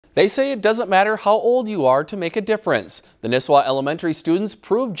They say it doesn't matter how old you are to make a difference. The Nisswa elementary students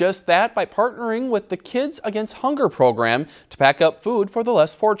proved just that by partnering with the Kids Against Hunger program to pack up food for the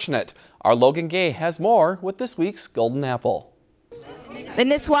less fortunate. Our Logan Gay has more with this week's Golden Apple. The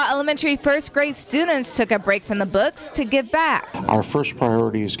Nisswa Elementary first grade students took a break from the books to give back. Our first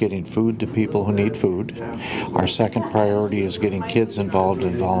priority is getting food to people who need food. Our second priority is getting kids involved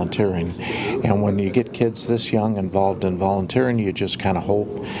in volunteering. And when you get kids this young involved in volunteering, you just kind of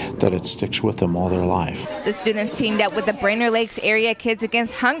hope that it sticks with them all their life. The students teamed up with the Brainerd Lakes Area Kids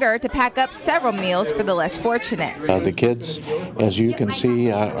Against Hunger to pack up several meals for the less fortunate. The kids, as you can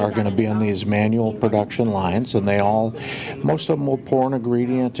see, are going to be on these manual production lines, and most of them will pour an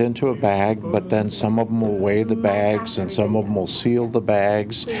ingredient into a bag, but then some of them will weigh the bags and some of them will seal the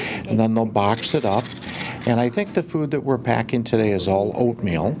bags, and then they'll box it up. And I think the food that we're packing today is all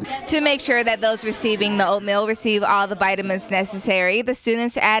oatmeal. To make sure that those receiving the oatmeal receive all the vitamins necessary, the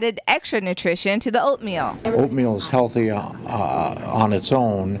students added extra nutrition to the oatmeal. Oatmeal is healthy on its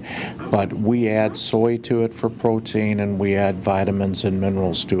own, but we add soy to it for protein, and we add vitamins and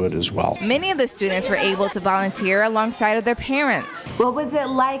minerals to it as well. Many of the students were able to volunteer alongside of their parents. What was it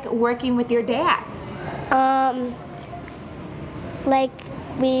like working with your dad? Like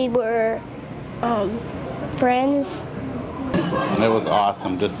we were friends. It was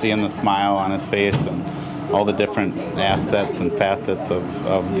awesome just seeing the smile on his face and all the different assets and facets of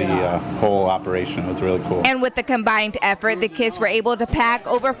the whole operation. It was really cool. And with the combined effort, the kids were able to pack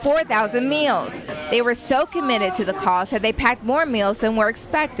over 4,000 meals. They were so committed to the cause that they packed more meals than were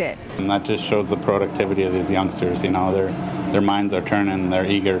expected. And that just shows the productivity of these youngsters. You know, their minds are turning, they're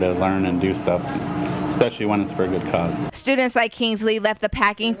eager to learn and do stuff, especially when it's for a good cause. Students like Kingsley left the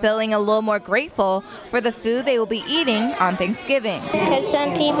packing feeling a little more grateful for the food they will be eating on Thanksgiving. Because some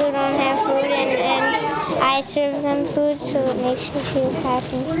people don't have food and I serve them food, so it makes me feel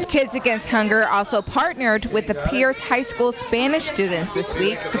happy. Kids Against Hunger also partnered with the Pierce High School Spanish students this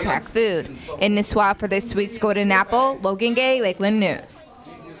week to pack food. In Nisswa for this week's Golden Apple, Logan Gay, Lakeland News.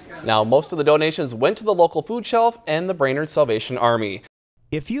 Now, most of the donations went to the local food shelf and the Brainerd Salvation Army.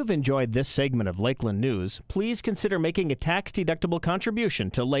 If you've enjoyed this segment of Lakeland News, please consider making a tax-deductible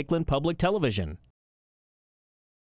contribution to Lakeland Public Television.